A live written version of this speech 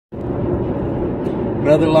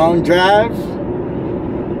Another long drive,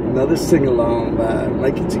 another sing-along by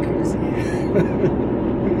Mikey Jacuzzi.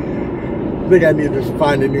 I think I need to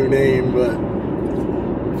find a new name, but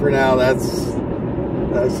for now, that's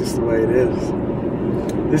just the way it is.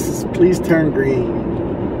 This is Please Turn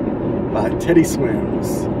Green by Teddy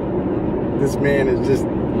Swims. This man is just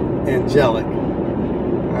angelic.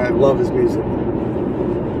 I love his music.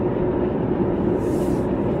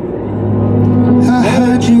 I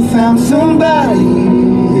heard you found somebody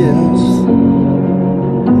else,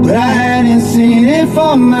 but I hadn't seen it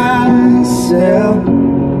for myself.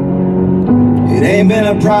 It ain't been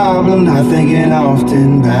a problem, not thinking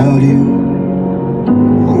often about you.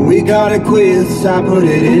 When we got it quits, I put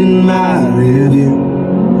it in my review.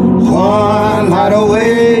 One light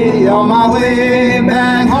away, on my way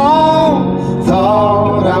back home.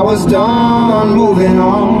 Thought I was done, moving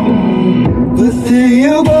on. But then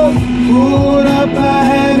you both pulled up, I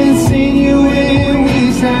haven't seen you in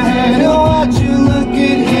weeks. I had to watch you look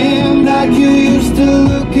at him like you used to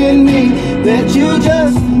look at me. Bet you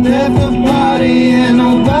just left the party and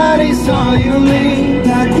nobody saw you leave,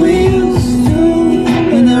 like we used to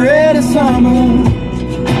in the red of summer.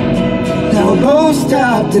 Now we're both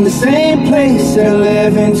stopped in the same place at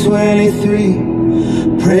 11:23,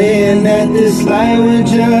 praying that this light would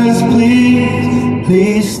just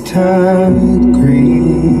please turn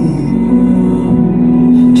green.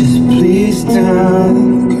 Just please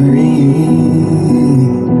turn green.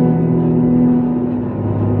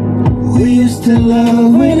 We used to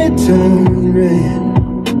love when it turned red,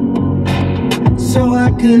 so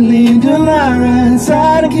I could lean to my right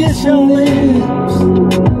side and kiss your lips.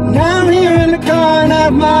 Now I'm here in the car and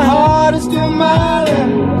half my heart is to my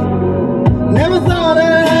left. Never thought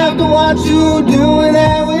I'd have to watch you doing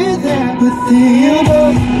that with that. But then you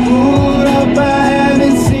both pulled up, I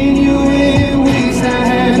haven't seen you in weeks. I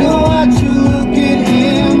had to watch you look at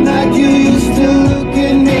him like you used to look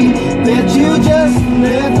at me. Bet you just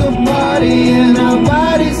left the party and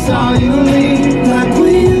nobody saw you leave, like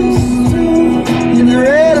we used to in the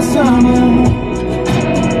red of summer.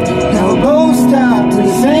 Now we're both stopped in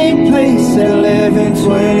the same place at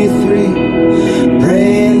 11:23,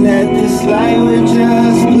 praying that this light would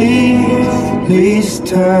just please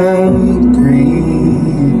turn green.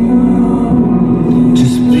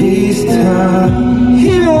 Just please turn.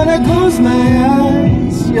 Even when I close my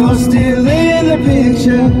eyes, you're still in the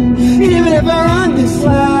picture. Even if I run this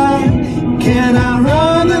slide, can I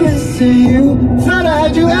run the missing you? Thought I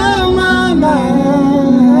had you out of my mind.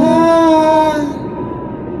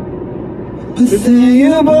 But then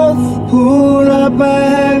you both pulled up, I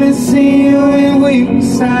haven't seen you in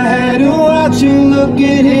weeks. I had to watch you look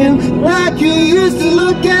at him like you used to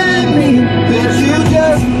look at me. Bet you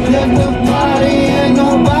just left the party and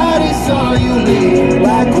nobody saw you leave,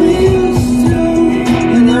 like we used to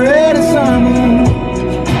in the red of summer.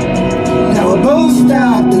 Now we're both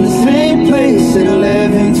stopped in the same place at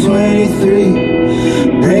 11:23,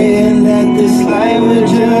 praying that this light would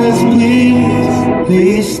just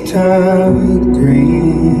please turn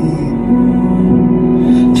green.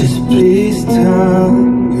 Just please turn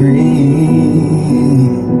green.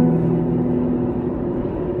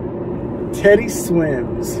 Teddy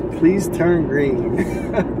Swims, Please Turn Green.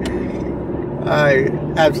 I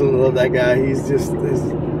absolutely love that guy. He's just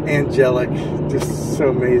angelic, just so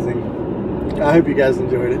amazing. I hope you guys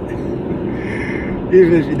enjoyed it.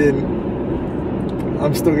 Even if you didn't,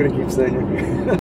 I'm still gonna keep singing.